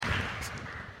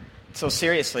So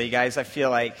seriously, guys, I feel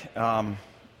like the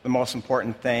most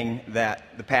important thing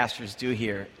that the pastors do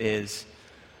here is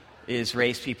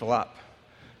raise people up.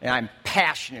 And I'm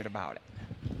passionate about it.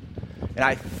 And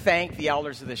I thank the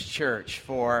elders of this church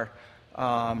for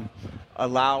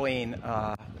allowing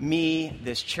me,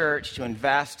 this church, to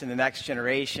invest in the next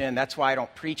generation. That's why I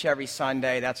don't preach every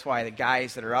Sunday. That's why the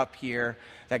guys that are up here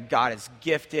that God has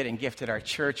gifted and gifted our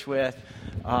church with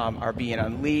are being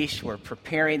unleashed. We're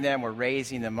preparing them. We're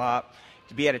raising them up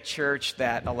to be at a church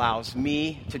that allows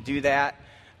me to do that.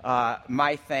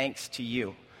 My thanks to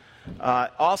you.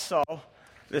 Also,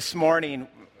 this morning,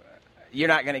 you're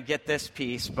not going to get this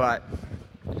piece, but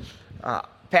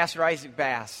Pastor Isaac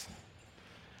Bass,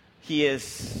 he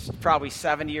is probably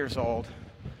 70 years old.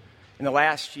 In the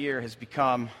last year has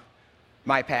become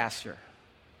my pastor.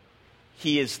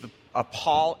 He is a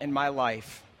Paul in my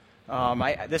life.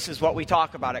 This is what we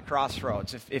talk about at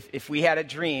Crossroads. If we had a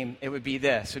dream, it would be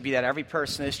this. It would be that every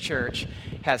person in this church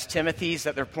has Timothys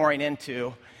that they're pouring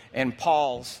into and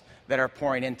Pauls that are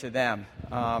pouring into them.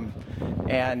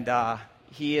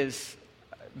 He has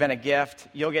been a gift.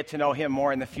 You'll get to know him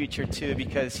more in the future, too,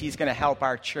 because he's going to help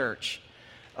our church,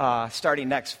 starting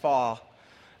next fall,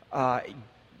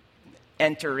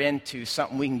 enter into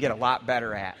something we can get a lot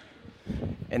better at.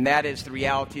 And that is the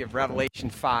reality of Revelation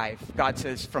 5. God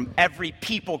says, from every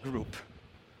people group,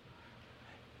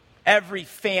 every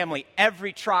family,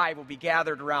 every tribe will be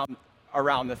gathered around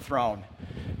the throne.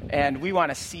 And we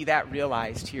want to see that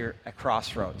realized here at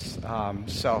Crossroads. All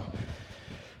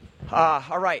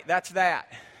right, that's that.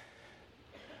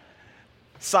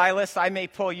 Silas, I may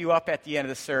pull you up at the end of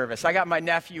the service. I got my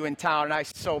nephew in town, and I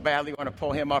so badly want to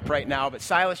pull him up right now. But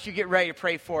Silas, you get ready to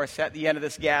pray for us at the end of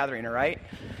this gathering, all right?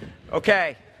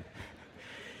 Okay.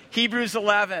 Hebrews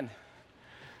 11.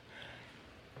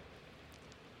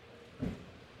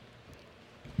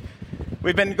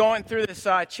 We've been going through this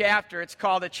chapter. It's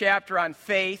called a chapter on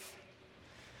faith.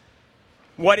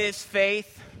 What is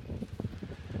faith?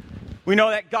 We know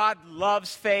that God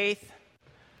loves faith.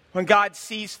 When God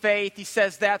sees faith, he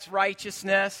says that's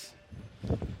righteousness.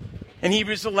 And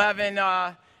Hebrews 11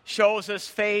 shows us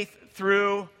faith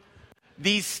through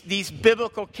these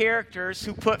biblical characters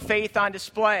who put faith on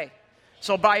display.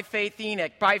 So by faith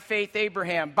Enoch, by faith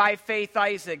Abraham, by faith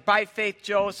Isaac, by faith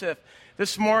Joseph.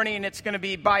 This morning it's going to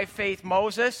be by faith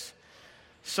Moses.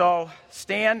 So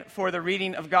stand for the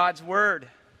reading of God's word.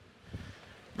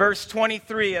 Verse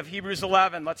 23 of Hebrews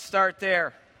 11. Let's start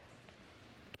there.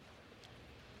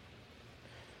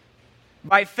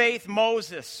 By faith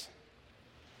Moses.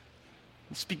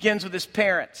 This begins with his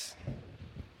parents.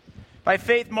 By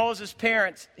faith, Moses'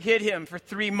 parents hid him for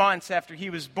 3 months after he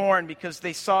was born because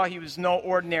they saw he was no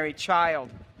ordinary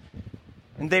child,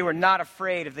 and they were not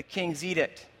afraid of the king's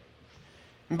edict.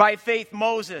 And by faith,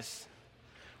 Moses,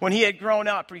 when he had grown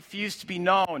up, refused to be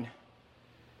known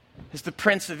as the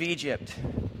prince of Egypt.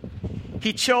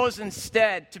 He chose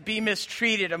instead to be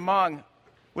mistreated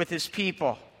with his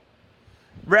people,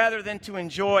 rather than to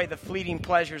enjoy the fleeting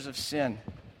pleasures of sin.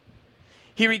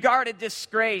 He regarded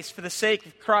disgrace for the sake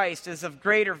of Christ as of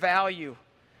greater value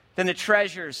than the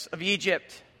treasures of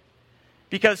Egypt,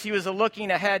 because he was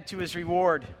looking ahead to his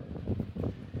reward.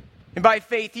 And by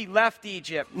faith he left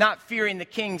Egypt, not fearing the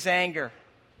king's anger.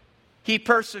 He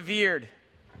persevered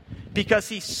because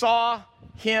he saw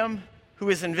him who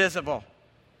is invisible.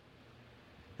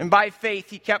 And by faith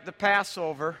he kept the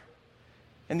Passover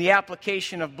and the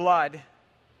application of blood,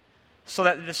 so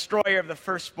that the destroyer of the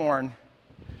firstborn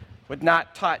would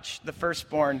not touch the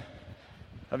firstborn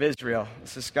of Israel.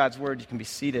 This is God's word. You can be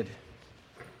seated.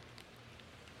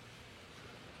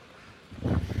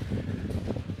 I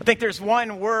think there's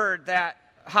one word that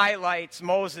highlights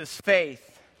Moses'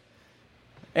 faith.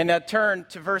 And turn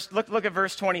to look at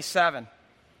verse 27.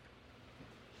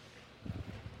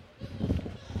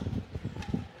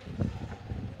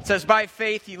 It says, by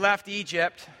faith he left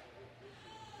Egypt.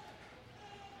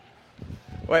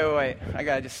 Wait.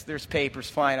 There's papers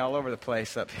flying all over the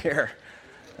place up here.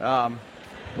 I'll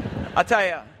tell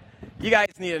you, you guys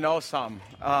need to know something.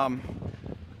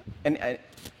 And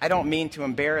I don't mean to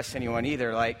embarrass anyone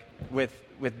either, like with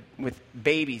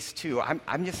babies too.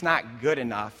 I'm just not good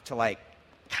enough to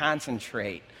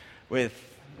concentrate with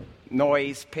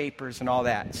noise, papers, and all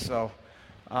that. So,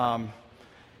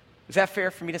 is that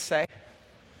fair for me to say?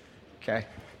 Okay.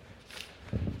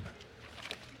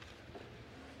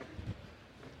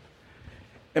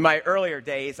 In my earlier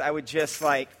days, I would just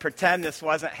pretend this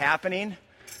wasn't happening.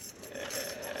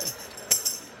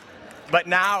 But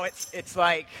now it's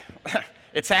like,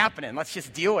 it's happening. Let's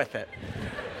just deal with it.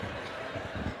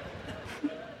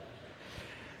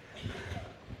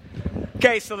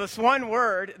 Okay, so this one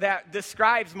word that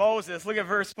describes Moses, look at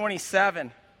verse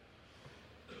 27.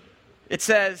 It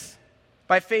says,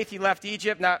 by faith he left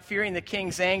Egypt, not fearing the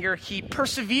king's anger. He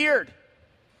persevered.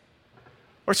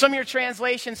 Or some of your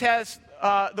translations has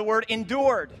the word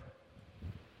endured.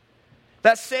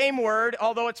 That same word,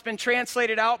 although it's been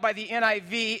translated out by the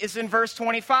NIV, is in verse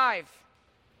 25.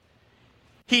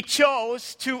 He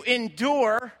chose to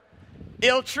endure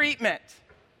ill treatment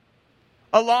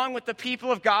along with the people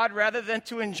of God rather than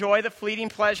to enjoy the fleeting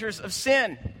pleasures of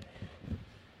sin.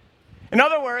 In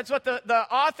other words, what the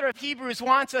author of Hebrews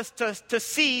wants us to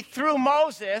see through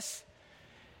Moses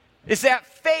is that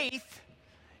faith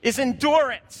is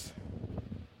endurance.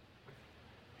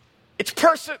 It's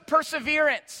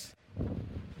perseverance.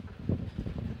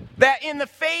 That in the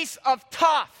face of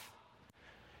tough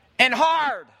and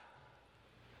hard,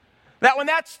 that when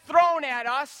that's thrown at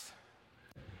us,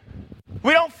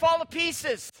 we don't fall to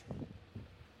pieces,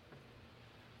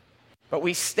 but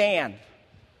we stand.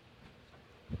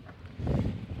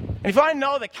 And if you want to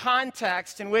know the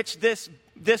context in which this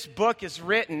book is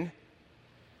written,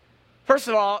 first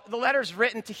of all, the letter is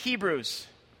written to Hebrews.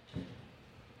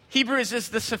 Hebrews is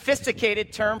the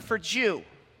sophisticated term for Jew.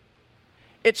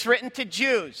 It's written to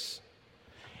Jews.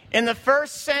 In the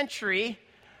first century,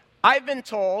 I've been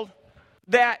told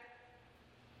that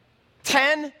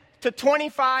 10 to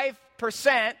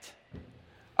 25%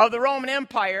 of the Roman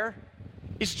Empire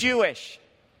is Jewish,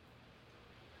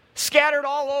 scattered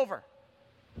all over.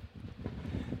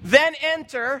 Then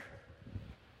enter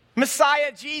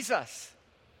Messiah Jesus.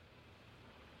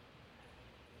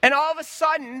 And all of a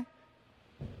sudden,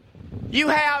 you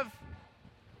have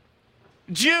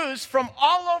Jews from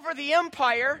all over the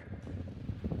empire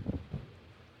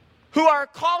who are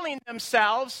calling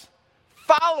themselves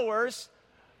followers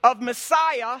of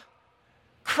Messiah,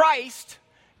 Christ,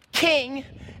 King,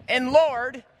 and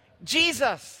Lord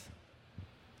Jesus.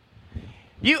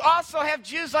 You also have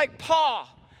Jews like Paul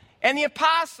and the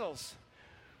apostles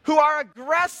who are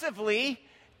aggressively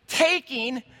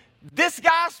taking this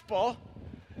gospel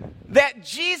that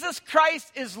Jesus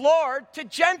Christ is Lord to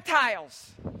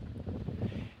Gentiles.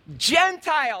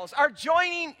 Gentiles are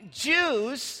joining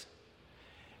Jews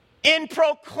in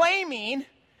proclaiming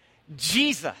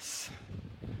Jesus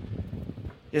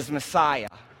is Messiah,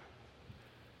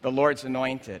 the Lord's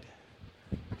anointed,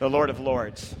 the Lord of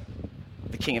Lords,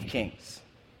 the King of Kings.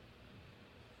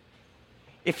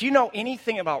 If you know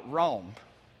anything about Rome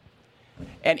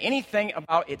and anything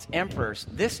about its emperors,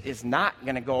 this is not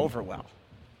going to go over well.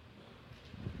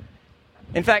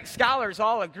 In fact, scholars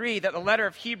all agree that the letter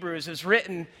of Hebrews is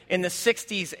written in the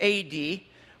 60s AD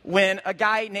when a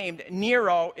guy named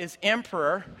Nero is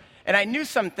emperor. And I knew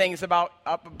some things about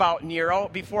Nero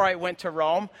before I went to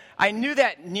Rome. I knew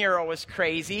that Nero was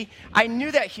crazy. I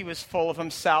knew that he was full of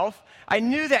himself. I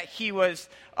knew that he was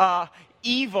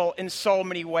evil in so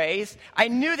many ways. I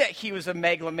knew that he was a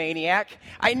megalomaniac.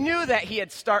 I knew that he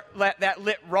had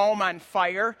lit Rome on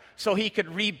fire so he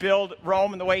could rebuild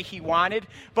Rome in the way he wanted.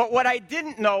 But what I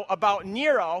didn't know about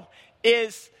Nero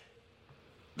is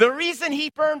the reason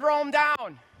he burned Rome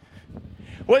down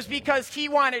was because he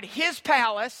wanted his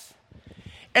palace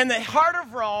in the heart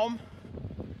of Rome,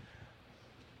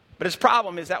 but his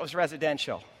problem is that was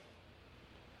residential.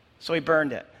 So he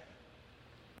burned it.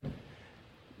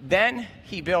 Then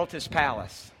he built his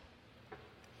palace.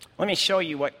 Let me show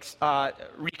you what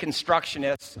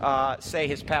reconstructionists say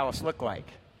his palace looked like.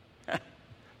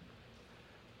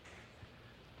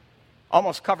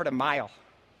 Almost covered a mile.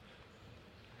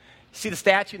 See the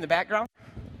statue in the background?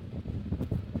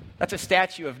 That's a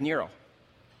statue of Nero.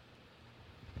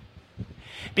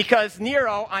 Because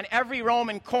Nero, on every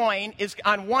Roman coin, is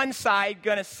on one side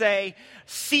going to say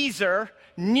Caesar,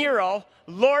 Nero,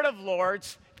 Lord of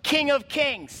Lords, King of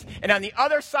Kings. And on the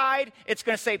other side, it's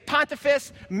going to say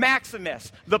Pontifex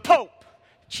Maximus, the Pope,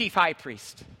 Chief High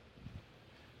Priest.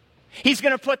 He's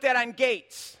going to put that on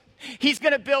gates. He's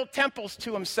going to build temples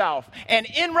to himself. And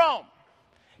in Rome,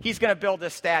 he's going to build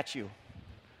this statue.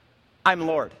 I'm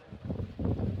Lord.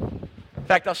 In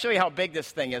fact, I'll show you how big this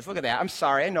thing is. Look at that. I'm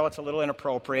sorry. I know it's a little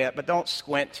inappropriate, but don't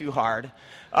squint too hard.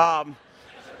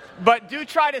 But do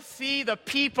try to see the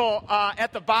people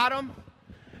at the bottom,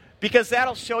 because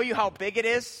that'll show you how big it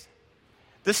is.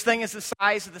 This thing is the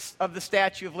size of the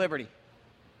Statue of Liberty.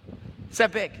 It's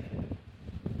that big.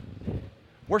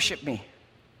 Worship me.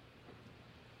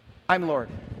 I'm Lord.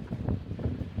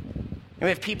 And we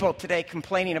have people today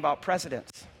complaining about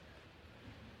presidents.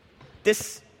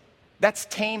 That's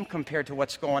tame compared to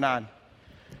what's going on.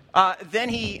 Then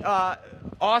he had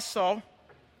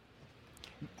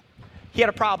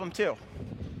a problem too.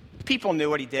 People knew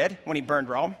what he did when he burned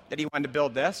Rome, that he wanted to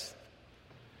build this.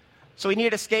 So he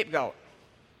needed a scapegoat.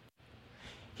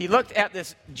 He looked at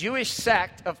this Jewish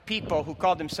sect of people who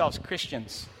called themselves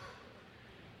Christians,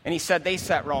 and he said they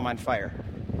set Rome on fire.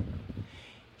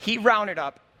 He rounded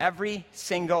up every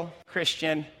single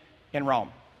Christian in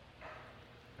Rome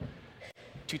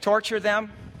to torture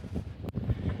them.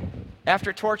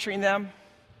 After torturing them,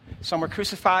 some were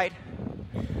crucified,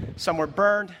 some were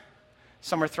burned,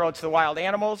 some were thrown to the wild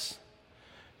animals.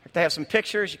 They have some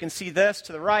pictures. You can see this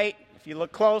to the right. If you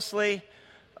look closely,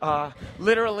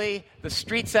 literally the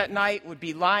streets at night would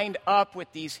be lined up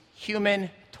with these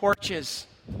human torches.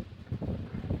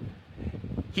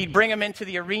 He'd bring them into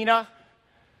the arena.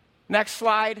 Next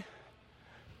slide. In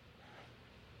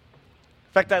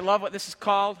fact, I love what this is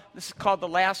called. This is called the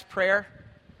Last Prayer.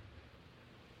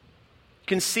 You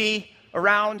can see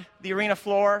around the arena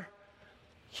floor,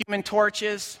 human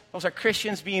torches. Those are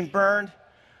Christians being burned,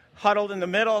 huddled in the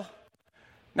middle.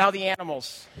 Now the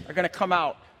animals are going to come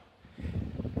out.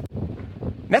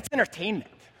 And that's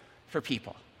entertainment for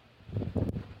people.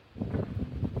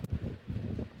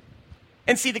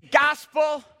 And see, the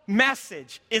gospel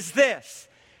message is this: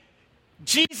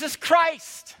 Jesus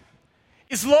Christ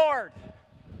is Lord.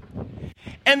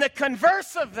 And the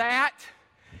converse of that,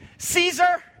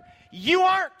 Caesar, you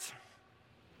aren't.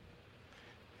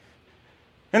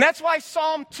 And that's why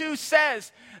Psalm 2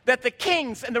 says that the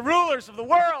kings and the rulers of the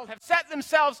world have set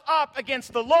themselves up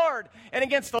against the Lord and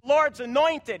against the Lord's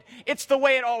anointed. It's the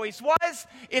way it always was.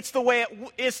 It's the way it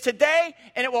is today,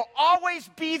 and it will always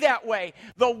be that way.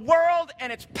 The world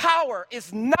and its power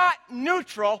is not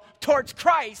neutral towards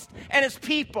Christ and his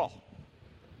people.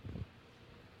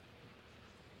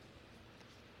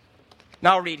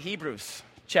 Now read Hebrews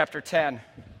chapter 10,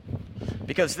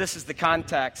 because this is the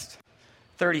context.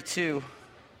 32.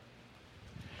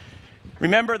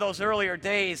 Remember those earlier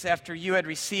days after you had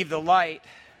received the light,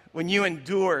 when you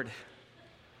endured,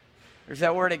 there's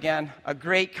that word again, a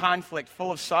great conflict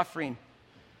full of suffering.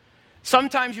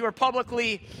 Sometimes you were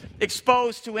publicly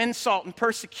exposed to insult and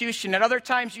persecution. At other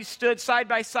times you stood side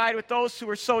by side with those who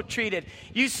were so treated.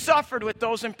 You suffered with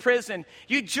those in prison.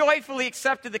 You joyfully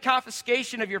accepted the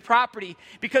confiscation of your property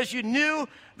because you knew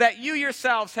that you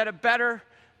yourselves had a better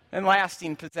and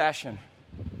lasting possession.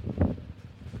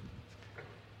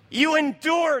 You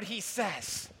endured, he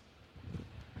says,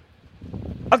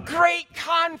 a great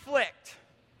conflict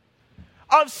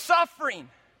of suffering.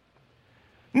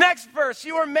 Next verse,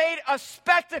 you were made a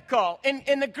spectacle.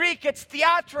 In the Greek, it's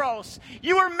theatros.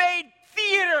 You were made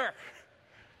theater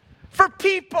for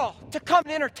people to come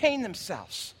and entertain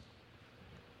themselves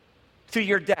through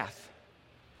your death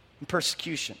and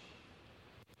persecution.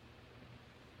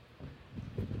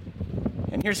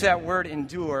 And here's that word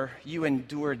endure. You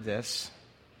endured this.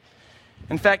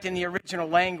 In fact, in the original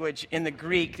language, in the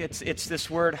Greek, it's this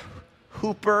word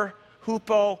hupomeno.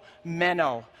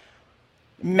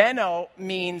 Meno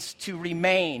means to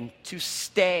remain, to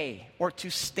stay, or to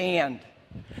stand.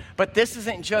 But this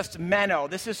isn't just meno.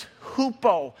 This is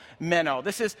hupomeno.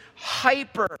 This is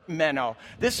hypermeno.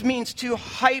 This means to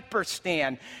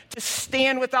hyperstand, to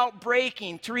stand without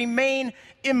breaking, to remain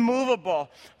immovable,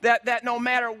 that no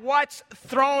matter what's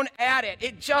thrown at it,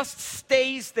 it just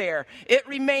stays there. It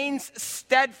remains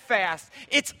steadfast.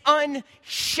 It's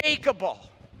unshakable.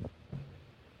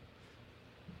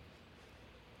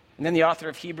 And then the author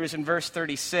of Hebrews in verse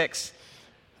 36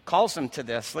 calls them to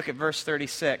this. Look at verse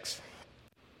 36.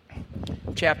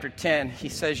 Chapter 10, he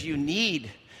says, you need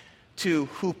to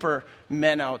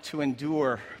hupermeno, to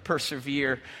endure,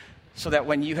 persevere, so that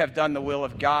when you have done the will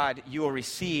of God, you will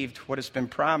receive what has been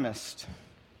promised.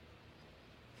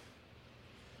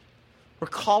 We're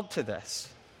called to this.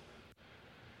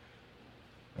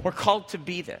 We're called to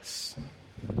be this.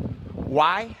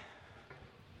 Why?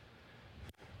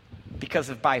 Because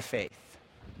of by faith.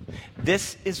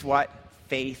 This is what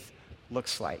faith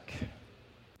looks like.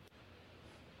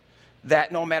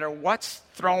 That no matter what's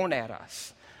thrown at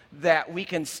us, that we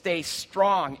can stay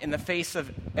strong in the face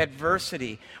of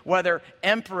adversity, whether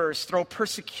emperors throw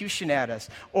persecution at us,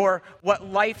 or what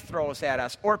life throws at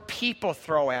us, or people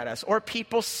throw at us, or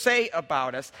people say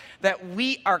about us, that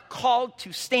we are called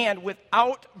to stand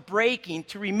without breaking,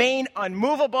 to remain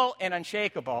unmovable and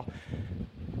unshakable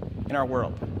in our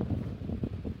world.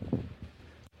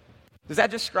 Does that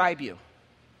describe you?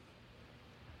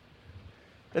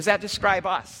 Does that describe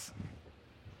us?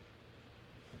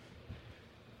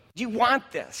 Do you want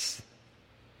this?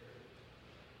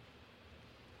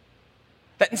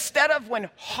 That instead of when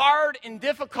hard and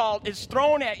difficult is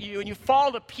thrown at you and you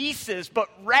fall to pieces, but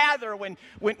rather when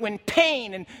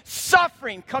pain and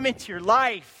suffering come into your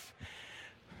life,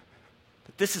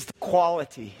 that this is the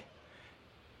quality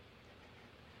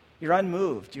You're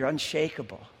unmoved. You're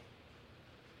unshakable.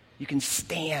 You can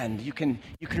stand. You can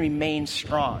remain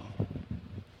strong.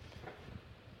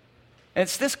 And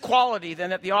it's this quality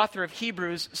then that the author of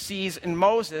Hebrews sees in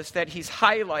Moses that he's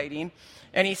highlighting.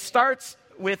 And he starts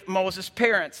with Moses'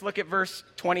 parents. Look at verse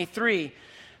 23.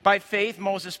 By faith,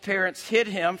 Moses' parents hid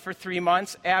him for 3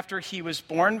 months after he was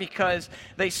born because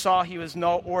they saw he was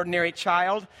no ordinary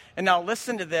child. And now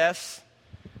listen to this.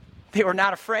 They were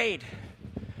not afraid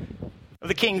of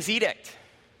the king's edict.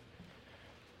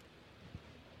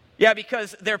 Yeah,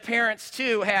 because their parents,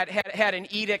 too, had an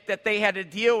edict that they had to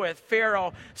deal with.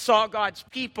 Pharaoh saw God's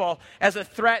people as a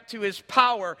threat to his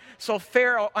power. So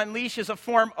Pharaoh unleashes a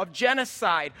form of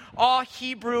genocide. All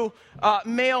Hebrew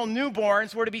male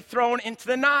newborns were to be thrown into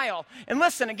the Nile. And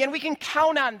listen, again, we can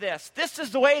count on this. This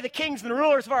is the way the kings and the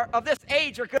rulers of this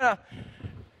age are going to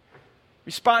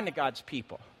respond to God's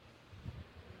people.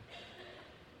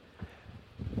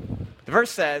 The verse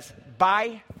says,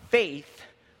 by faith,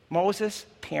 Moses'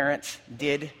 parents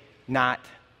did not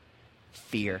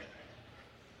fear.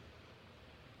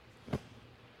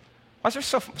 Why is there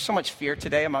so much fear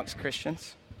today amongst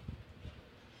Christians?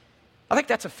 I think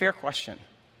that's a fair question.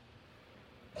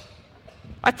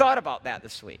 I thought about that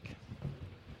this week.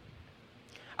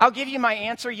 I'll give you my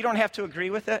answer. You don't have to agree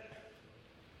with it.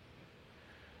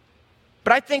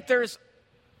 But I think there's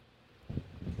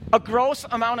a gross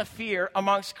amount of fear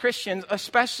amongst Christians,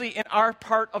 especially in our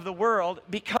part of the world,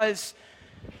 because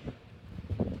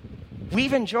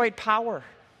we've enjoyed power.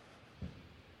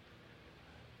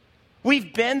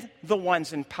 We've been the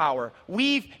ones in power.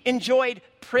 We've enjoyed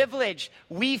privilege.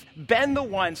 We've been the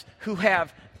ones who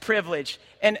have privilege.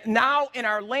 And now in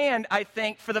our land, I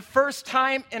think, for the first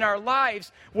time in our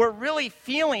lives, we're really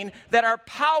feeling that our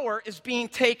power is being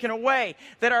taken away,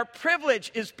 that our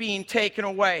privilege is being taken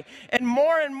away. And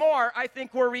more, I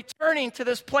think we're returning to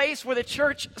this place where the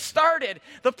church started,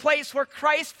 the place where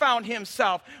Christ found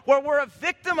himself, where we're a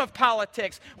victim of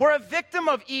politics, we're a victim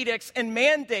of edicts and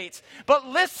mandates. But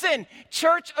listen,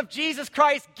 Church of Jesus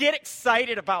Christ, get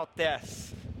excited about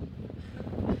this.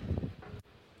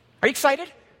 Are you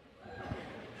excited?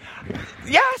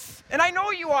 Yes, and I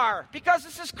know you are, because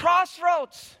this is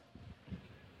Crossroads.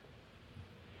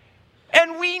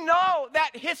 And we know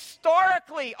that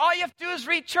historically, all you have to do is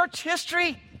read church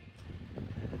history.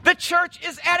 The church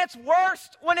is at its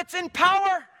worst when it's in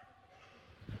power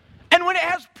and when it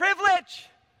has privilege.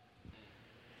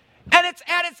 And it's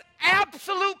at its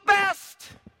absolute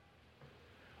best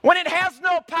when it has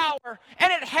no power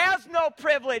and it has no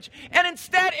privilege, and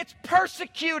instead it's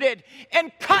persecuted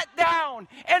and cut down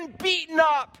and beaten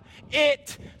up.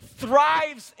 It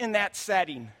thrives in that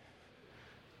setting.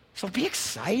 So be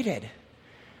excited.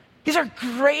 These are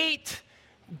great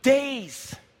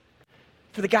days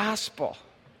for the gospel.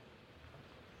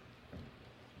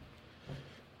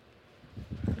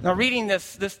 Now, reading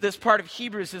this part of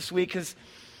Hebrews this week has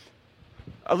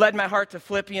led my heart to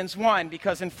Philippians 1,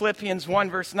 because in Philippians 1,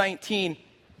 verse 19,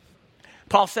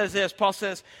 Paul says this. Paul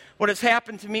says, what has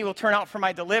happened to me will turn out for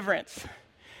my deliverance.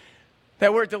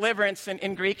 That word deliverance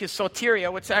in Greek is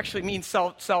soteria, which actually means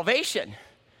salvation.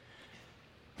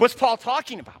 What's Paul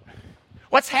talking about?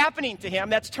 What's happening to him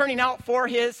that's turning out for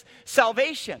his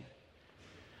salvation?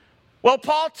 Well,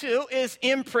 Paul, too, is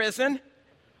in prison,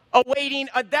 awaiting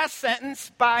a death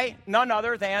sentence by none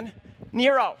other than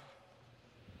Nero.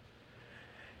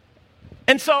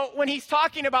 And so when he's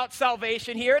talking about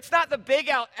salvation here, it's not the big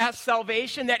S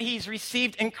salvation that he's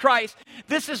received in Christ.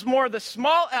 This is more the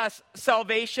small s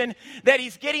salvation that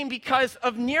he's getting because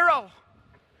of Nero.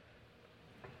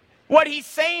 What he's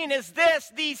saying is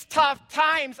this: these tough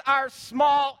times are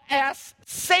small s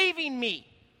saving me.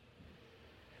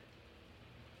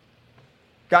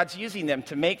 God's using them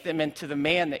to make them into the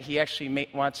man that he actually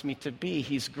wants me to be.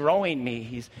 He's growing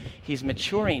me. He's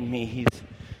maturing me.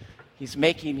 He's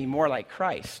making me more like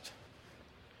Christ.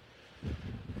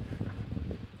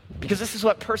 Because this is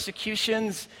what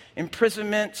persecutions,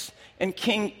 imprisonments, and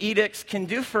king edicts can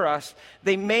do for us.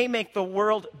 They may make the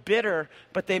world bitter,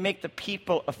 but they make the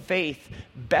people of faith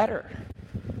better.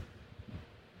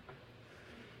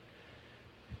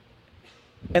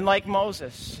 And like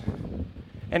Moses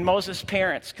and Moses'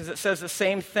 parents, because it says the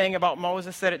same thing about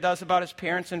Moses that it does about his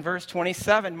parents in verse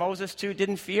 27. Moses, too,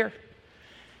 didn't fear.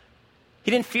 He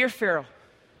didn't fear Pharaoh.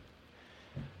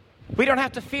 We don't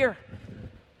have to fear.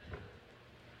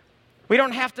 We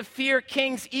don't have to fear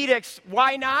king's edicts.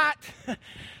 Why not?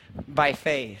 By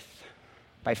faith.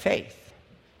 By faith.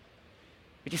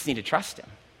 We just need to trust him.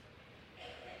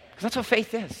 Because that's what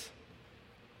faith is.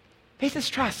 Faith is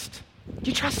trust.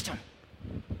 You trust him.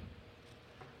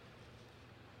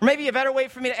 Or maybe a better way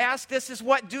for me to ask this is,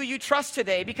 what do you trust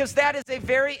today? Because that is a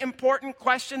very important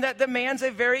question that demands a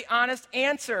very honest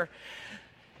answer.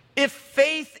 If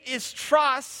faith is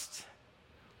trust,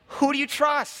 who do you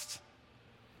trust?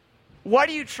 What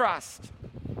do you trust?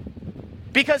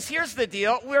 Because here's the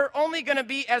deal. We're only going to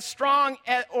be as strong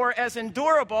or as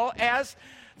endurable as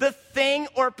the thing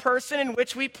or person in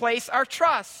which we place our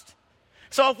trust.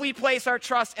 So if we place our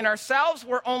trust in ourselves,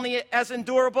 we're only as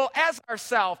endurable as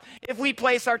ourselves. If we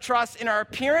place our trust in our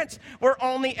appearance, we're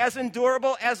only as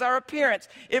endurable as our appearance.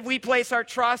 If we place our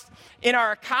trust in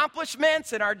our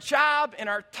accomplishments, in our job, in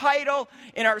our title,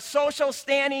 in our social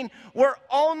standing, we're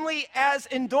only as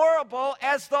endurable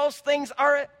as those things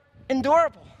are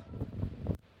endurable.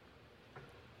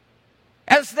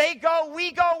 As they go,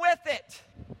 we go with it.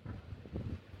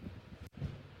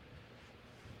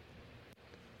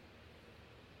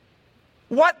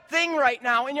 What thing right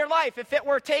now in your life, if it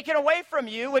were taken away from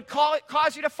you, would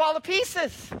cause you to fall to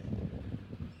pieces?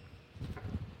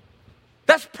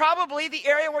 That's probably the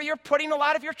area where you're putting a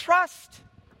lot of your trust.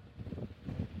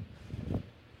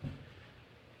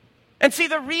 And see,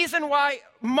 the reason why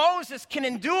Moses can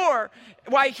endure,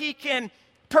 why he can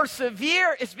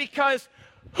persevere, is because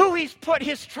who he's put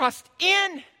his trust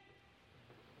in. In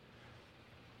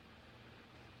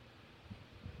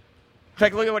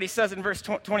fact, look at what he says in verse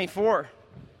 24.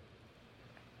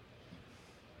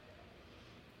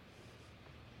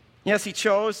 Yes, he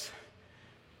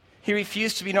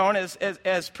refused to be known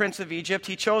as Prince of Egypt.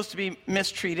 He chose to be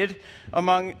mistreated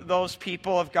among those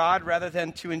people of God rather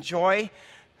than to enjoy,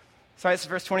 sorry, this is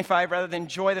verse 25, rather than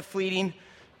enjoy the fleeting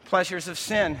pleasures of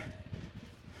sin.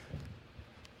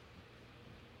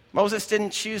 Moses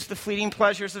didn't choose the fleeting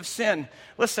pleasures of sin.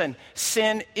 Listen,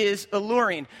 sin is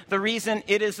alluring. The reason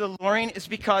it is alluring is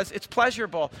because it's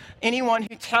pleasurable. Anyone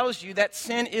who tells you that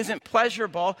sin isn't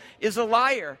pleasurable is a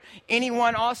liar.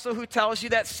 Anyone also who tells you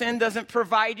that sin doesn't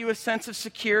provide you a sense of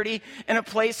security and a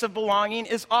place of belonging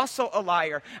is also a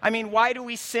liar. I mean, why do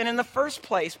we sin in the first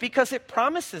place? Because it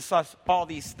promises us all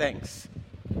these things.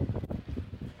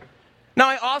 Now,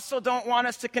 I also don't want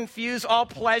us to confuse all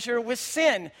pleasure with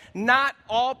sin. Not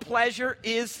all pleasure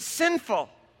is sinful.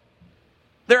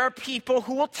 There are people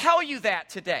who will tell you that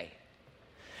today.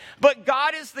 But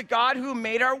God is the God who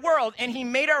made our world, and he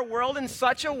made our world in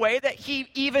such a way that he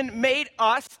even made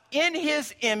us in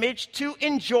his image to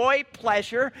enjoy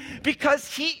pleasure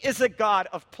because he is a God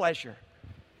of pleasure.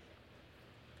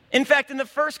 In fact, in the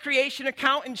first creation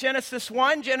account in Genesis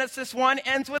 1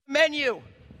 ends with menu.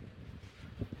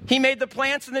 He made the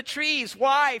plants and the trees.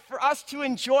 Why? For us to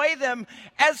enjoy them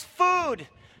as food.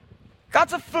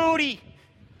 God's a foodie.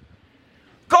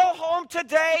 Go home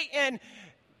today and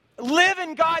live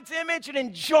in God's image and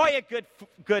enjoy a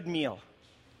good meal.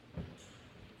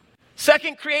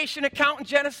 Second creation account in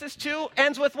Genesis 2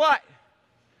 ends with what?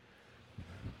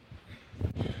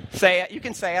 Say it. You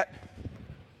can say it.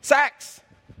 Sex.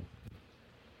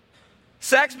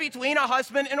 Sex between a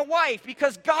husband and a wife,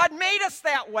 because God made us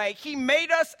that way. He made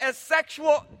us as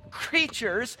sexual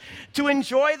creatures to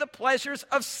enjoy the pleasures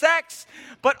of sex.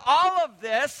 But all of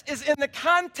this is in the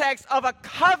context of a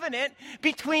covenant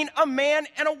between a man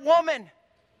and a woman.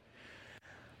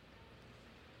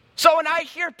 So when I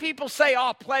hear people say,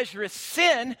 oh, pleasure is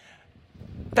sin,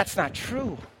 that's not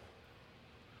true.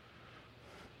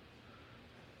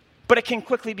 But it can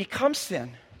quickly become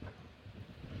sin.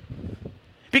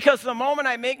 Because the moment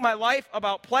I make my life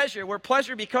about pleasure, where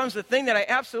pleasure becomes the thing that I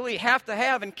absolutely have to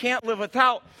have and can't live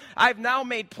without, I've now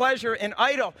made pleasure an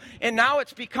idol. And now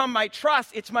it's become my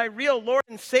trust. It's my real Lord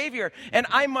and Savior, and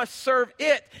I must serve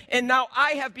it. And now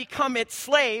I have become its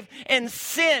slave, and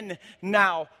sin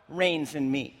now reigns in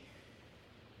me.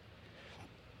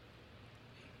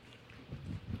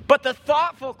 But the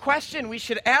thoughtful question we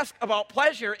should ask about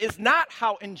pleasure is not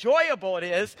how enjoyable it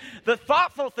is. The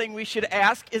thoughtful thing we should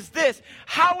ask is this: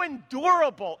 how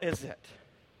endurable is it?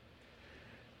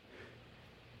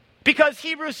 Because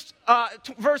Hebrews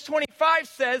verse 25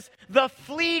 says, the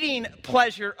fleeting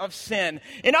pleasure of sin.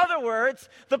 In other words,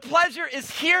 the pleasure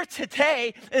is here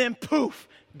today and then poof,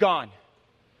 gone.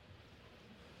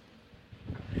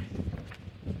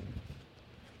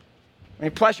 I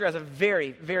mean, pleasure has a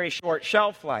very, very short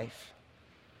shelf life.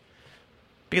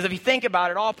 Because if you think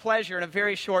about it, all pleasure in a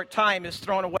very short time is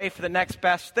thrown away for the next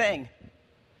best thing.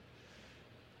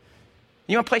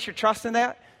 You want to place your trust in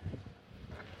that?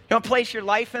 You want to place your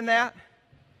life in that?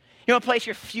 You want to place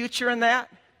your future in that?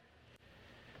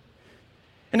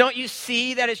 And don't you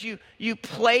see that as you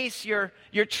place your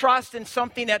trust in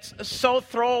something that's so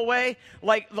throwaway,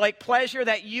 like pleasure,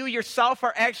 that you yourself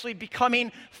are actually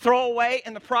becoming throwaway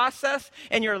in the process,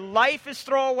 and your life is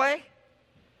throwaway?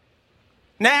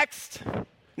 Next.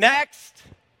 Next.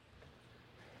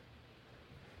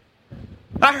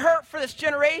 I hurt for this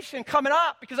generation coming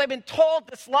up because I've been told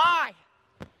this lie.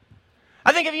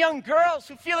 I think of young girls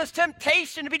who feel this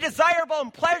temptation to be desirable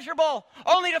and pleasurable,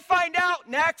 only to find out,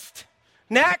 next.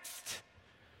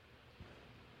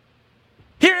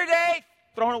 Here today,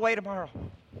 thrown away tomorrow.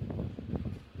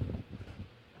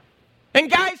 And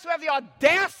guys who have the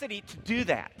audacity to do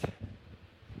that.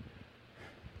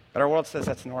 But our world says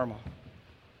that's normal.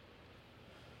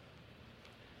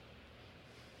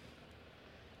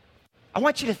 I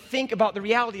want you to think about the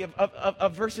reality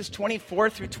of verses 24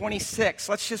 through 26.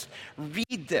 Let's just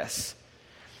read this.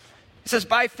 It says,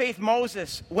 by faith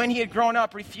Moses, when he had grown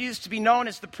up, refused to be known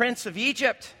as the prince of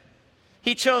Egypt.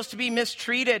 He chose to be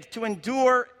mistreated, to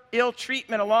endure ill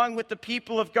treatment along with the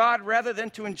people of God rather than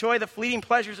to enjoy the fleeting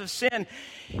pleasures of sin.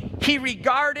 He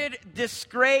regarded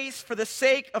disgrace for the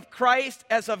sake of Christ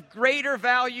as of greater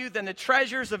value than the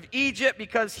treasures of Egypt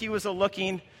because he was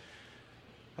looking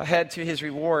ahead to his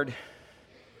reward.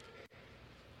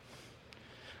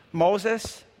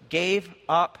 Moses gave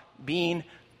up being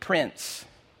prince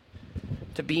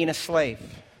to being a slave.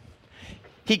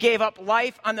 He gave up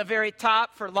life on the very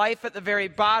top for life at the very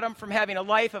bottom, from having a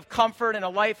life of comfort and a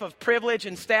life of privilege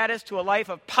and status to a life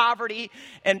of poverty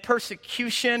and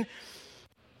persecution.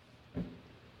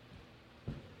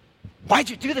 Why'd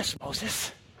you do this,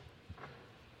 Moses?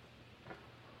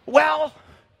 Well,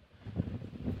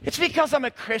 it's because I'm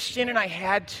a Christian and I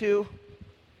had to.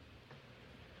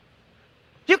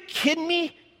 You kidding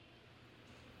me?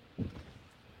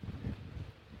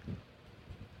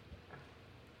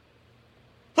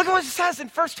 Look at what it says in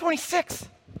verse 26.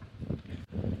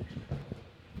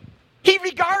 He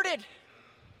regarded.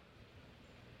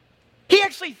 He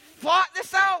actually thought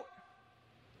this out.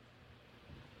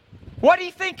 What did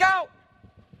he think out?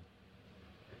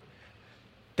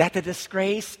 That the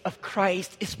disgrace of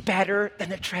Christ is better than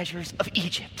the treasures of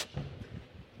Egypt.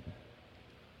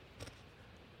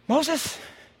 Moses,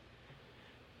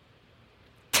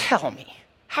 tell me,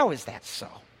 how is that so?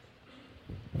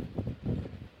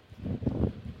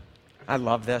 I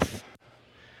love this.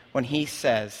 When he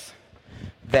says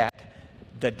that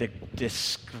the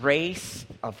disgrace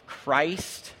of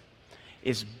Christ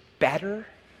is better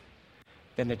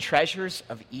than the treasures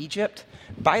of Egypt.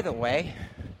 By the way,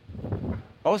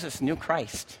 Moses knew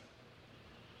Christ.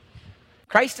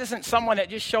 Christ isn't someone that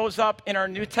just shows up in our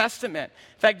New Testament.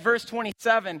 In fact, verse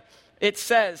 27, it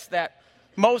says that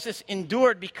Moses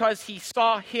endured because he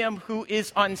saw him who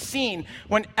is unseen.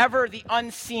 Whenever the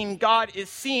unseen God is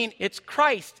seen, it's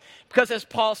Christ. Because as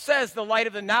Paul says, the light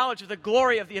of the knowledge of the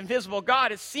glory of the invisible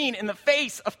God is seen in the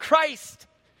face of Christ.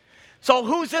 So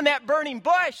who's in that burning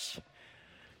bush?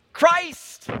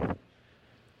 Christ.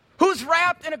 Who's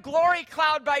wrapped in a glory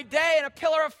cloud by day and a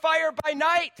pillar of fire by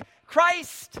night?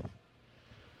 Christ.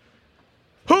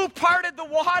 Who parted the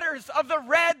waters of the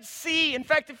Red Sea? In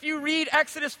fact, if you read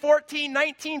Exodus 14,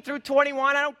 19 through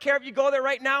 21, I don't care if you go there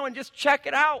right now and just check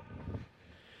it out.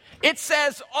 It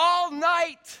says, all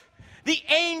night the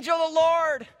angel of the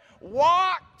Lord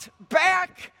walked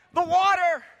back the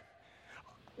water.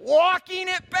 Walking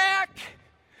it back.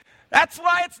 That's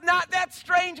why it's not that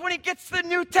strange when he gets to the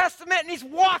New Testament and he's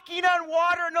walking on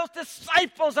water and those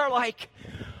disciples are like,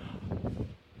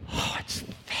 oh, it's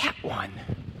that one.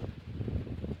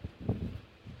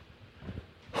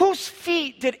 Whose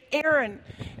feet did Aaron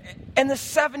and the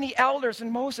 70 elders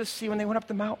and Moses see when they went up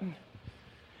the mountain?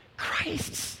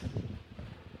 Christ's.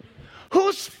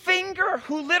 Whose finger,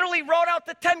 who literally wrote out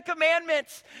the 10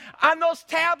 Commandments on those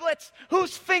tablets,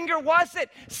 whose finger was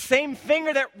it? Same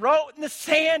finger that wrote in the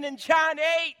sand in John 8.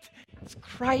 It's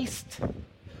Christ.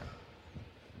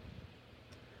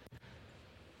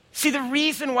 See, the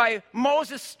reason why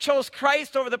Moses chose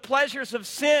Christ over the pleasures of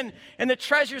sin and the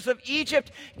treasures of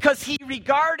Egypt, because he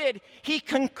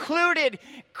concluded,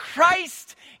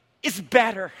 Christ is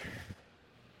better.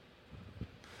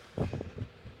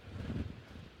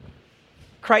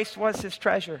 Christ was his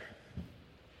treasure.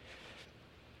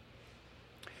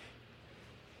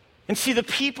 And see, the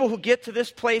people who get to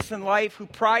this place in life, who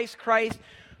prize Christ,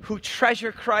 who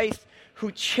treasure Christ,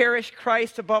 who cherish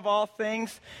Christ above all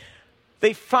things,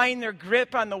 they find their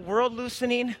grip on the world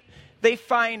loosening. They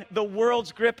find the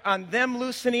world's grip on them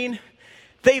loosening.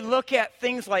 They look at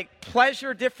things like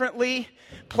pleasure differently.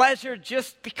 Pleasure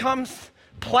just becomes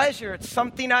pleasure. It's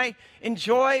something I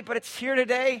enjoy, but it's here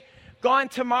today, gone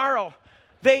tomorrow.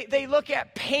 They look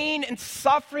at pain and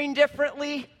suffering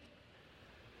differently.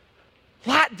 A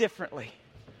lot differently.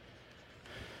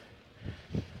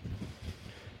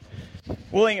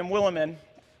 William Willimon,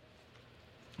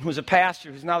 who's a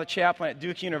pastor, who's now the chaplain at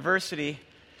Duke University,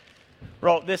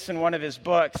 wrote this in one of his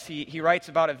books. He writes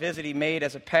about a visit he made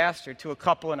as a pastor to a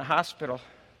couple in a hospital.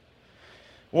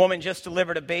 A woman just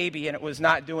delivered a baby and it was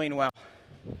not doing well.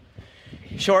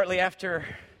 Shortly after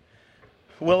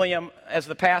William, as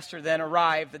the pastor then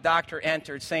arrived, the doctor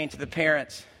entered saying to the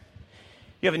parents,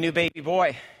 "You have a new baby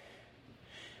boy,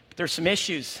 but there's some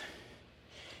issues.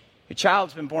 Your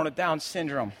child's been born with Down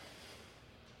syndrome.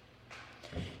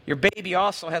 Your baby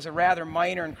also has a rather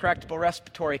minor and correctable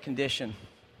respiratory condition.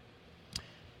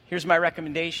 Here's my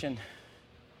recommendation.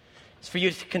 It's for you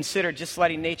to consider just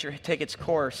letting nature take its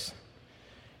course.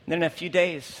 And then in a few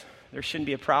days, there shouldn't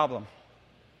be a problem."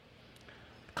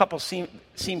 The couple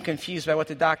seemed confused by what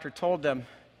the doctor told them.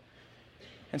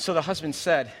 And so the husband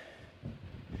said,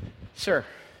 "Sir,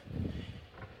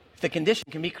 if the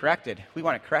condition can be corrected, we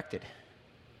want it corrected."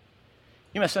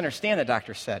 "You must understand," the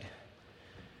doctor said,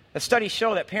 "that studies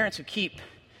show that parents who keep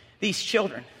these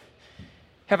children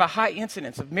have a high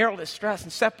incidence of marital distress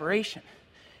and separation.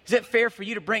 Is it fair for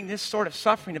you to bring this sort of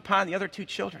suffering upon the other two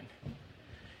children?"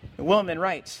 And Wilman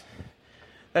writes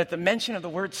that at the mention of the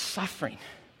word suffering,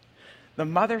 the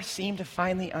mother seemed to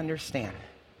finally understand.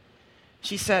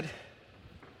 She said,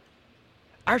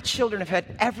 "Our children have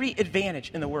had every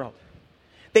advantage in the world.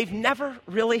 They've never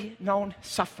really known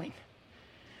suffering.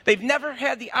 They've never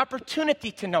had the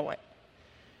opportunity to know it.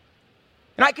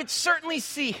 And I could certainly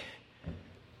see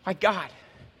why God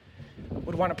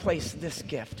would want to place this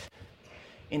gift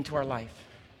into our life.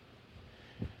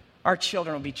 Our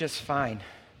children will be just fine.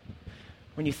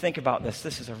 When you think about this,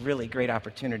 this is a really great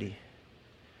opportunity."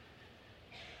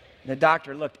 And the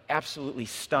doctor looked absolutely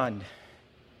stunned.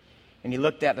 And he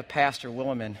looked at the pastor,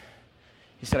 Williman.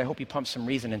 He said, "I hope you pumped some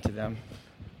reason into them."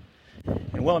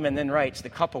 And Williman then writes, the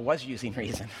couple was using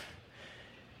reason.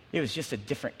 It was just a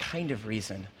different kind of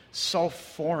reason, so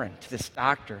foreign to this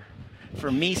doctor. For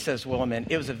me, says Williman,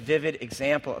 it was a vivid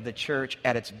example of the church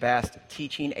at its best,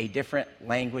 teaching a different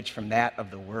language from that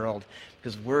of the world.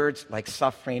 Because words like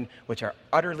suffering, which are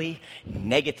utterly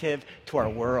negative to our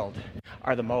world,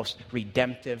 are the most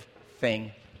redemptive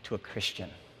thing to a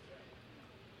Christian.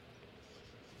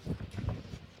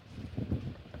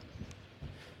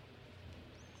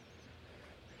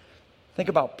 Think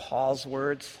about Paul's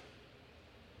words.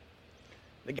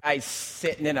 The guy's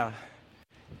sitting in a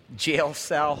jail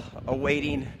cell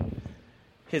awaiting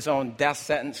his own death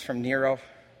sentence from Nero.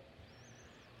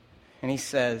 And he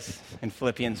says in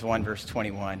Philippians 1, verse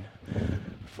 21,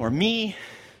 "For me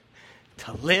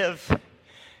to live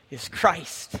is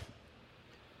Christ,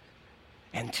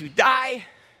 and to die,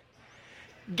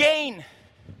 gain."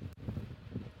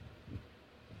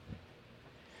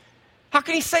 How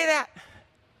can he say that?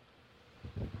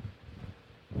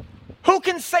 Who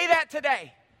can say that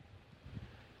today?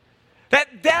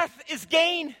 That death is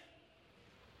gain?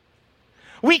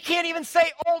 We can't even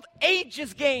say old age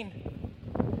is gain.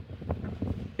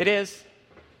 It is.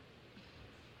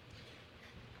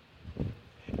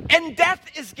 And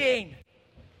death is gain.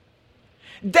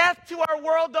 Death to our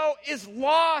world, though, is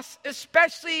loss,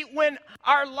 especially when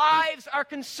our lives are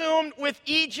consumed with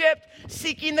Egypt,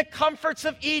 seeking the comforts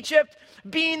of Egypt,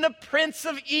 being the prince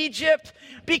of Egypt,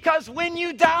 because when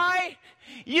you die,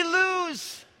 you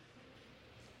lose.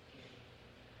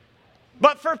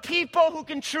 But for people who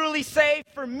can truly say,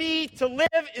 "For me to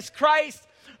live is Christ,"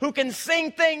 who can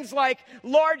sing things like,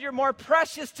 "Lord, you're more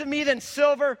precious to me than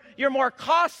silver, you're more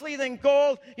costly than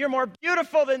gold, you're more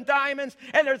beautiful than diamonds,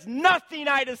 and there's nothing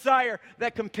I desire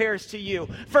that compares to you."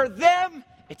 For them,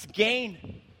 it's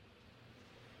gain.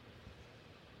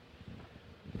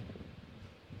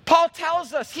 Paul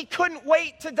tells us he couldn't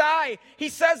wait to die. He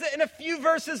says it in a few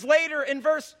verses later in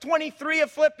verse 23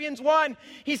 of Philippians 1.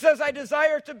 He says, "I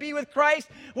desire to be with Christ,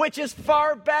 which is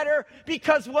far better,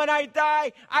 because when I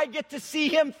die, I get to see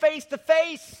him face to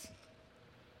face."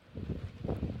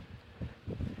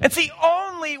 And see,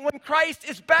 only when Christ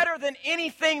is better than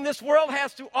anything this world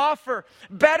has to offer,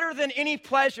 better than any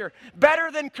pleasure,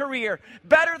 better than career,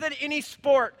 better than any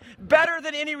sport, better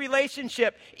than any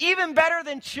relationship, even better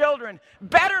than children,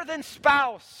 better than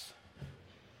spouse.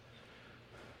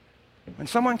 When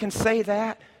someone can say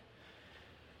that,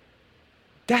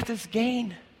 death is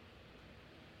gain.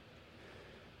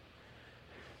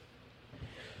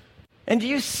 And do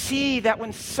you see that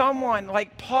when someone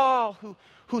like Paul,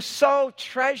 who so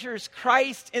treasures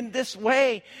Christ in this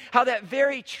way, how that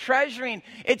very treasuring,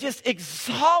 it just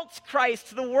exalts Christ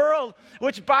to the world,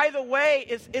 which, by the way,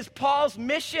 is Paul's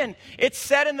mission. It's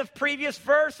said in the previous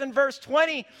verse, in verse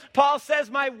 20, Paul says,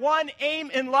 "My one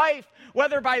aim in life,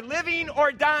 whether by living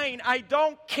or dying, I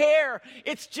don't care.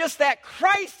 It's just that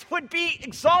Christ would be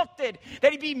exalted,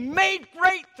 that he'd be made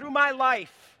great through my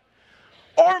life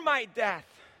or my death."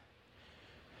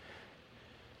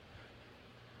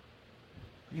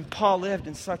 Paul lived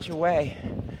in such a way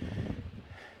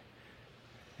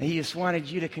that he just wanted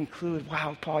you to conclude,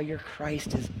 wow, Paul, your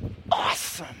Christ is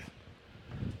awesome.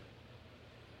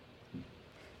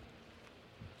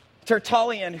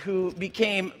 Tertullian, who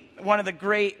became one of the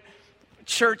great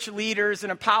church leaders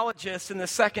and apologists in the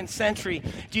 2nd century,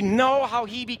 do you know how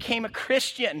he became a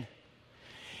Christian?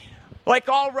 Like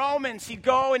all Romans, he'd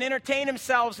go and entertain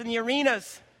themselves in the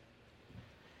arenas.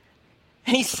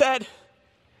 And he said,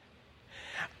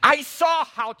 I saw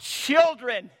how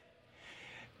children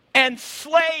and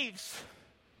slaves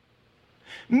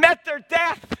met their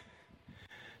death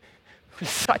with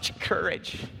such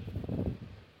courage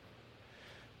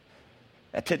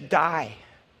that to die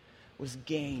was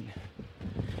gain.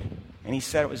 And he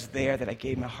said it was there that I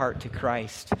gave my heart to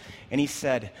Christ. And he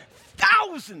said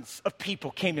thousands of people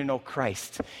came to know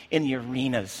Christ in the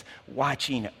arenas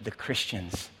watching the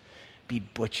Christians be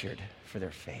butchered for their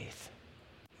faith.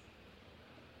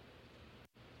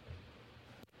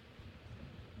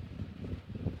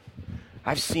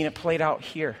 I've seen it played out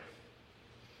here.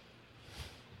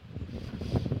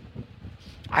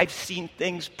 I've seen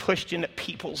things pushed into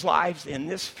people's lives in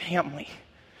this family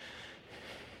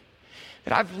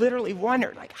that I've literally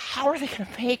wondered, like, how are they going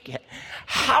to make it?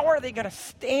 How are they going to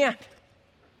stand?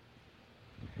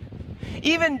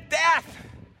 Even death.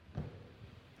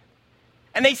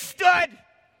 And they stood.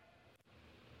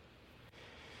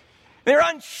 They're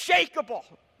unshakable.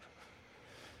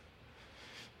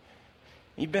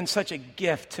 You've been such a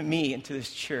gift to me and to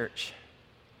this church.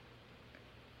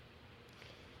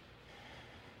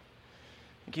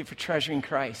 Thank you for treasuring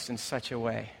Christ in such a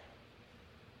way.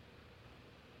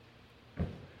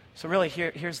 So really,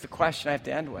 here's the question I have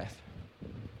to end with.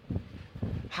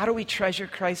 How do we treasure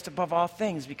Christ above all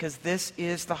things? Because this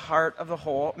is the heart of the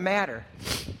whole matter.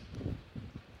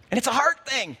 And it's a heart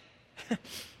thing.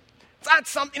 It's not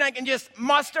something I can just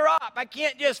muster up. I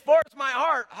can't just force my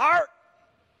heart. Heart,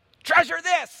 treasure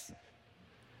this.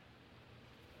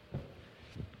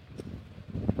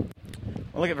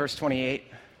 Well, look at verse 28.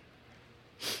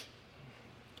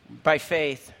 By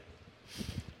faith,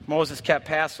 Moses kept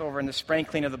Passover and the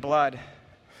sprinkling of the blood.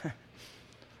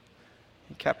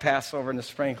 He kept Passover and the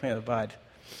sprinkling of the blood.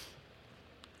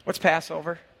 What's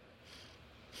Passover?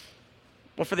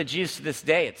 Well, for the Jews to this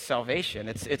day, it's salvation.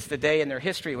 It's the day in their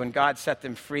history when God set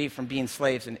them free from being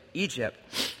slaves in Egypt.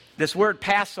 This word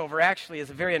Passover actually is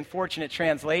a very unfortunate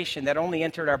translation that only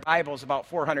entered our Bibles about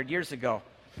 400 years ago.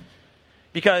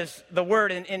 Because the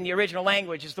word in the original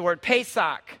language is the word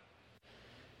Pesach.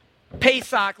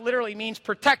 Pesach literally means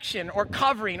protection or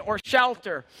covering or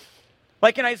shelter.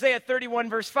 Like in Isaiah 31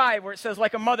 verse 5 where it says,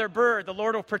 like a mother bird, the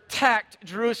Lord will protect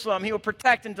Jerusalem. He will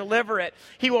protect and deliver it.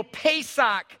 He will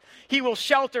Pesach. He will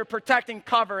shelter, protect, and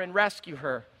cover and rescue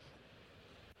her.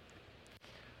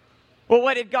 Well,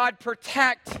 what did God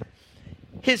protect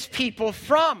his people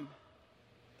from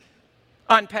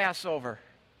on Passover?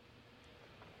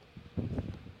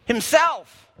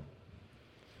 Himself.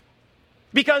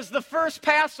 Because the first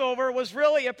Passover was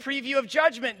really a preview of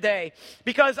Judgment Day.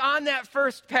 Because on that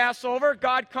first Passover,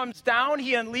 God comes down,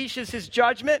 he unleashes his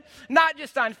judgment, not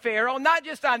just on Pharaoh, not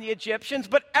just on the Egyptians,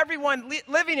 but everyone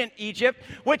living in Egypt,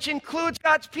 which includes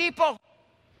God's people.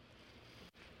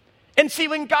 And see,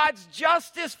 when God's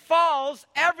justice falls,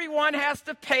 everyone has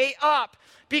to pay up.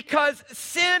 Because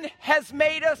sin has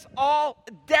made us all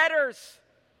debtors.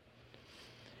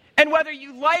 And whether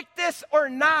you like this or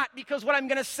not, because what I'm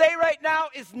going to say right now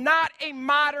is not a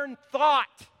modern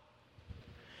thought.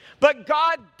 But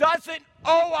God doesn't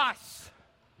owe us.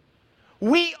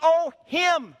 We owe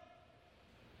him.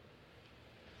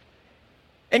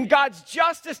 And God's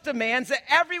justice demands that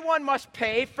everyone must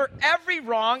pay for every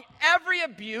wrong, every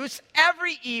abuse,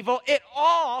 every evil. It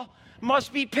all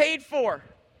must be paid for.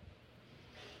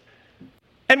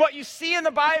 And what you see in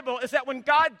the Bible is that when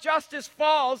God's justice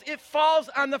falls, it falls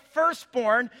on the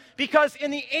firstborn, because in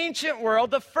the ancient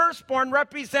world, the firstborn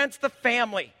represents the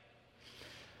family.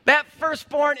 That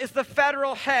firstborn is the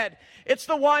federal head. It's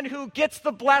the one who gets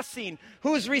the blessing,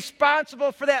 who's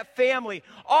responsible for that family.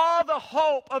 All the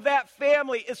hope of that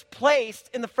family is placed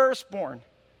in the firstborn.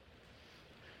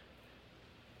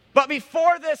 But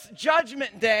before this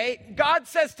judgment day, God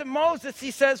says to Moses,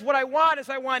 he says, what I want is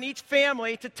I want each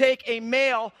family to take a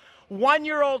male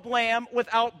 1-year-old lamb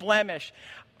without blemish.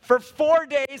 For 4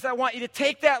 days, I want you to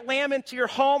take that lamb into your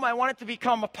home. I want it to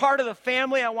become a part of the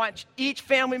family. I want each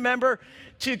family member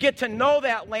to get to know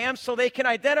that lamb so they can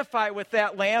identify with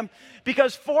that lamb.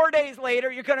 Because 4 days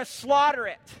later, you're going to slaughter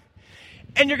it.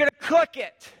 And you're going to cook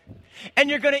it. And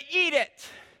you're going to eat it.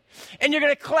 And you're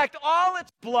going to collect all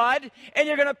its blood, and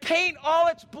you're going to paint all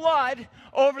its blood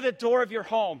over the door of your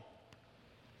home.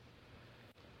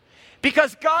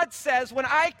 Because God says, when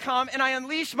I come and I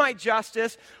unleash my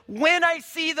justice, when I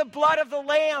see the blood of the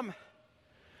Lamb,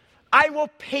 I will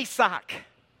Pesach.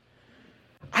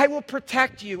 I will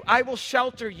protect you. I will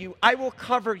shelter you. I will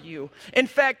cover you. In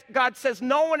fact, God says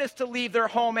no one is to leave their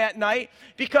home at night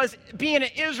because being an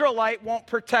Israelite won't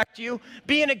protect you.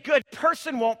 Being a good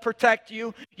person won't protect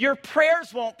you. Your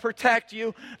prayers won't protect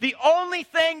you. The only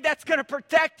thing that's going to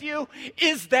protect you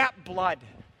is that blood.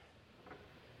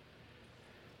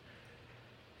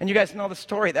 And you guys know the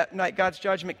story. That night God's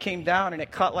judgment came down and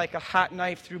it cut like a hot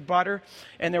knife through butter.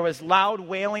 And there was loud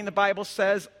wailing, the Bible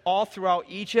says, all throughout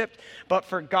Egypt. But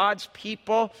for God's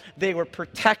people, they were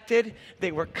protected,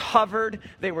 they were covered,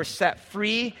 they were set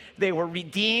free, they were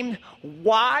redeemed.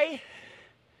 Why?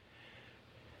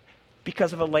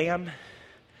 Because of a lamb.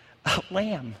 A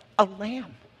lamb. A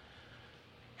lamb.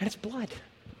 And it's blood.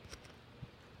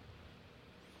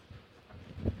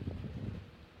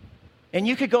 And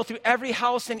you could go through every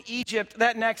house in Egypt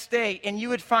that next day, and you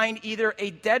would find either a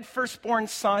dead firstborn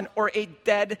son or a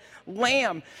dead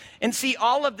lamb. And see,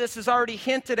 all of this is already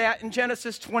hinted at in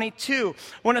Genesis 22,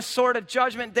 when a sword of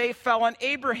judgment day fell on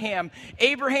Abraham.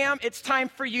 Abraham, it's time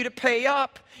for you to pay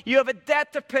up. You have a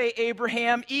debt to pay,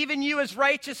 Abraham. Even you, as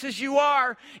righteous as you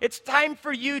are, it's time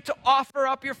for you to offer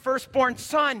up your firstborn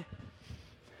son.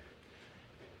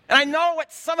 And I know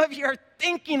what some of you are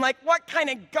thinking, like, what kind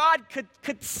of God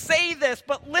could say this?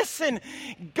 But listen,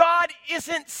 God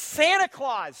isn't Santa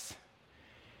Claus.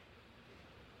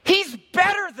 He's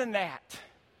better than that.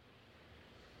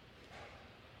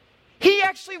 He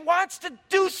actually wants to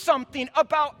do something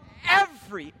about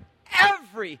every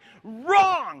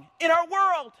wrong in our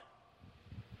world.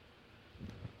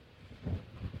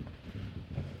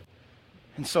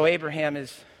 And so Abraham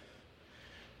is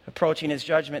approaching his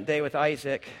judgment day with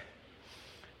Isaac.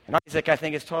 And Isaac, I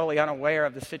think, is totally unaware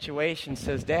of the situation,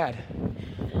 says, Dad,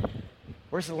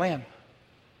 where's the lamb?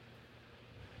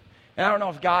 And I don't know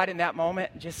if God in that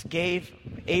moment just gave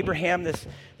Abraham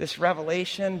this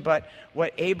revelation, but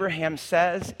what Abraham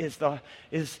says is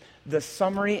the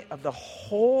summary of the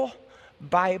whole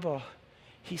Bible.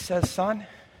 He says, son,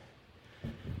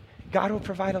 God will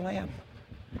provide a lamb.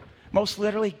 Most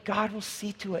literally, God will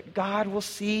see to it. God will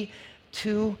see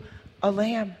to a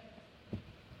lamb.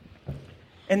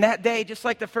 And that day, just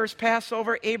like the first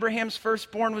Passover, Abraham's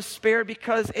firstborn was spared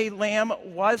because a lamb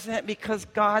wasn't, because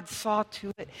God saw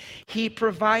to it. He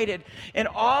provided. And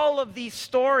all of these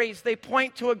stories, they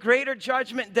point to a greater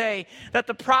judgment day that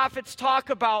the prophets talk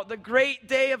about, the great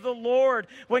day of the Lord,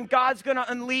 when God's going to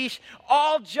unleash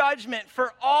all judgment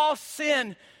for all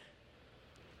sin.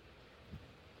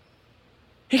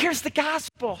 Here's the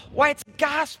gospel, why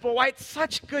it's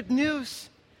such good news.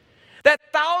 That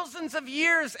thousands of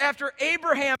years after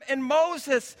Abraham and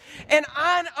Moses and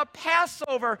on a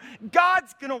Passover,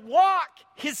 God's going to walk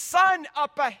his son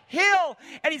up a hill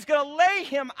and he's going to lay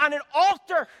him on an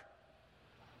altar.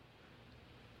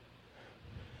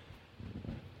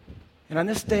 And on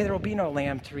this day, there will be no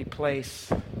lamb to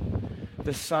replace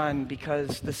the son,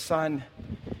 because the son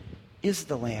is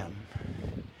the lamb.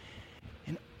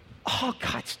 And all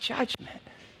God's judgment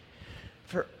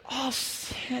for all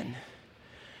sin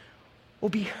will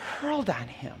be hurled on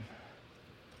him.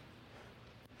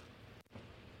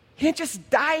 He didn't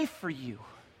just die for you.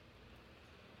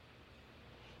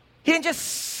 He didn't just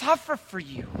suffer for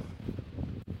you.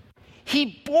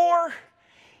 He bore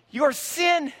your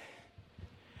sin.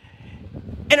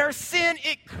 And our sin,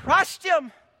 it crushed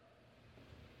him.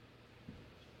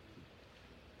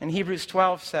 And Hebrews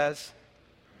 12 says,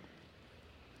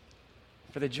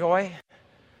 for the joy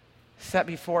set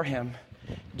before him,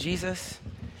 Jesus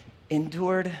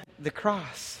endured the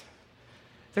cross.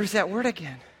 There's that word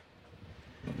again.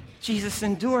 Jesus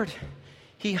endured.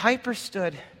 He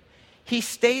hyperstood. He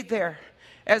stayed there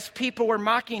as people were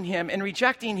mocking him and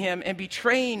rejecting him and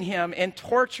betraying him and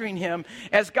torturing him,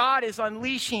 as God is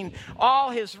unleashing all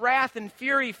his wrath and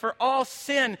fury for all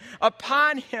sin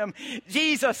upon him.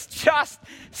 Jesus just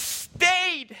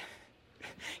stayed.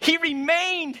 He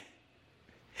remained.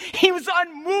 He was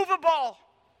unmovable.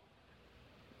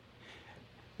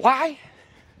 Why?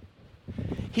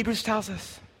 Hebrews tells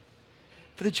us,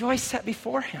 for the joy set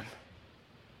before him.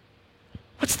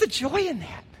 What's the joy in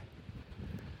that?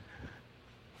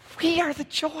 We are the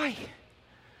joy.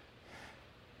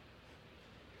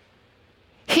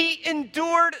 He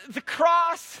endured the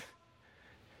cross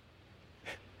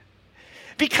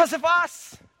because of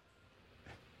us,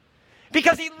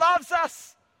 because he loves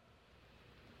us.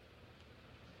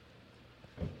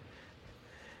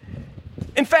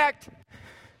 In fact,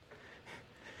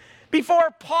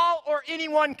 Before Paul or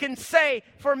anyone can say,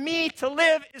 for me to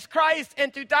live is Christ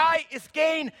and to die is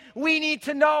gain, we need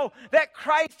to know that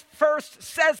Christ first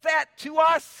says that to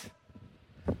us.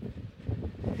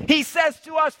 He says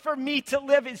to us, for me to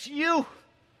live is you,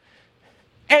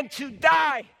 and to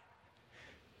die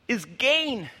is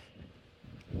gain.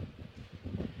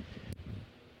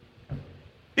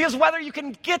 Because whether you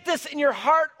can get this in your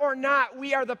heart or not,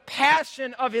 we are the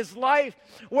passion of his life.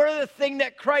 We're the thing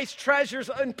that Christ treasures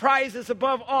and prizes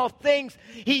above all things.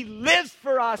 He lives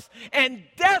for us, and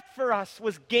death for us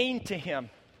was gain to him.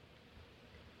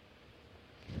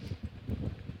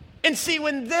 And see,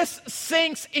 when this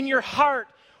sinks in your heart,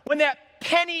 when that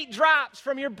penny drops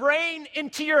from your brain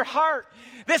into your heart,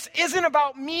 this isn't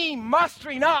about me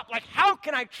mustering up, like, how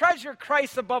can I treasure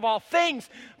Christ above all things?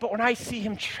 But when I see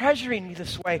him treasuring me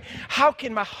this way, how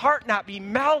can my heart not be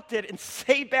melted and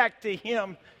say back to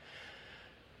him,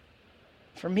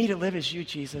 for me to live is you,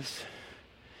 Jesus,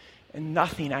 and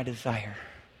nothing I desire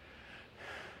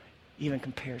even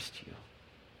compares to you.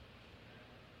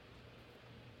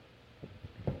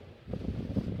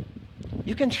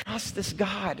 You can trust this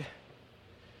God.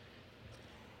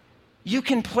 You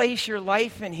can place your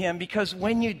life in him, because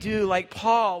when you do, like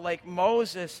Paul, like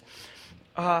Moses,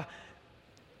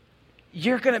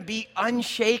 you're going to be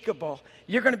unshakable.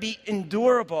 You're going to be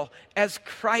endurable as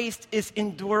Christ is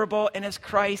endurable and as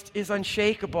Christ is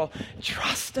unshakable.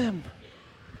 Trust him.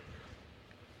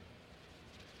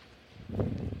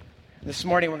 This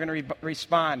morning we're going to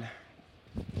respond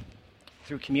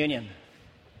through communion.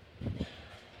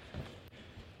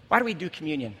 Why do we do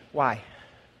communion? Why?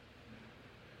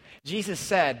 Jesus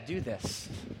said, do this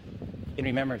in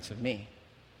remembrance of me.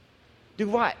 Do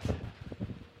what?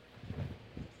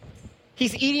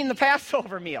 He's eating the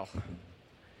Passover meal.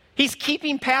 He's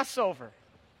keeping Passover.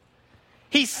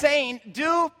 He's saying,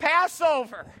 do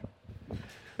Passover.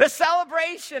 The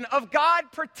celebration of God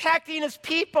protecting his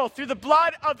people through the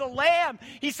blood of the Lamb.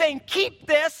 He's saying, keep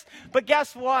this, but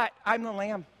guess what? I'm the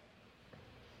Lamb.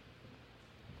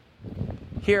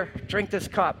 Here, drink this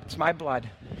cup. It's my blood.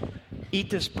 Eat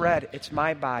this bread. It's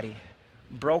my body,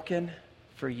 broken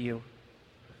for you.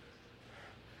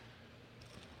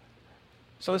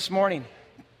 So this morning,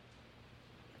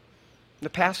 the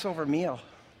Passover meal,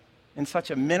 in such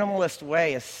a minimalist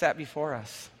way, is set before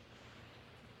us.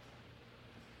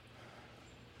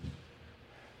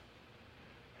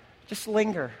 Just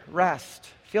linger, rest,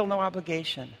 feel no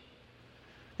obligation.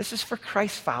 This is for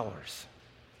Christ followers.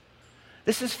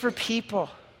 This is for people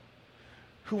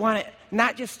who want to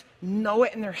not just know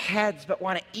it in their heads, but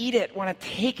want to eat it, want to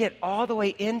take it all the way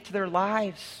into their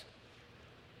lives.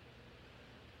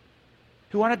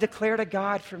 Who want to declare to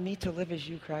God, for me to live as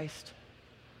you, Christ.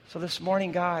 So this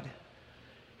morning, God,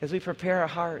 as we prepare our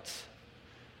hearts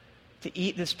to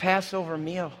eat this Passover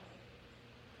meal,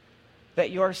 that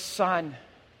your Son,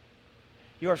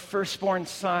 your firstborn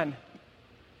Son,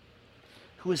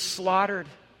 who was slaughtered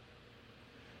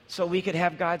so we could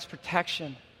have God's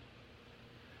protection,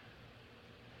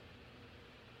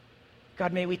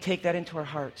 God, may we take that into our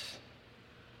hearts.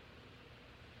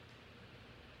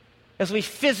 As we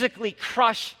physically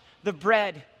crush the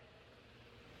bread,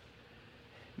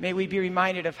 may we be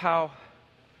reminded of how,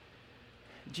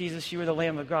 Jesus, you were the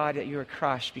Lamb of God, that you were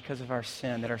crushed because of our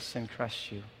sin, that our sin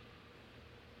crushed you.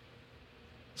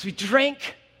 As we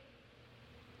drink,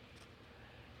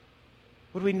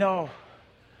 would we know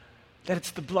that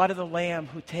it's the blood of the Lamb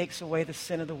who takes away the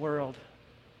sin of the world?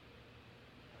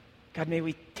 God, may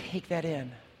we take that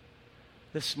in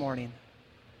this morning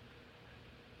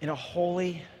in a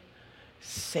holy,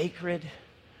 sacred,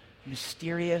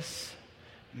 mysterious,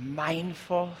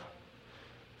 mindful,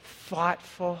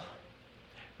 thoughtful,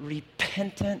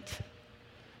 repentant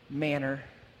manner.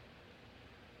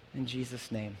 In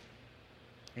Jesus' name,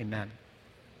 amen.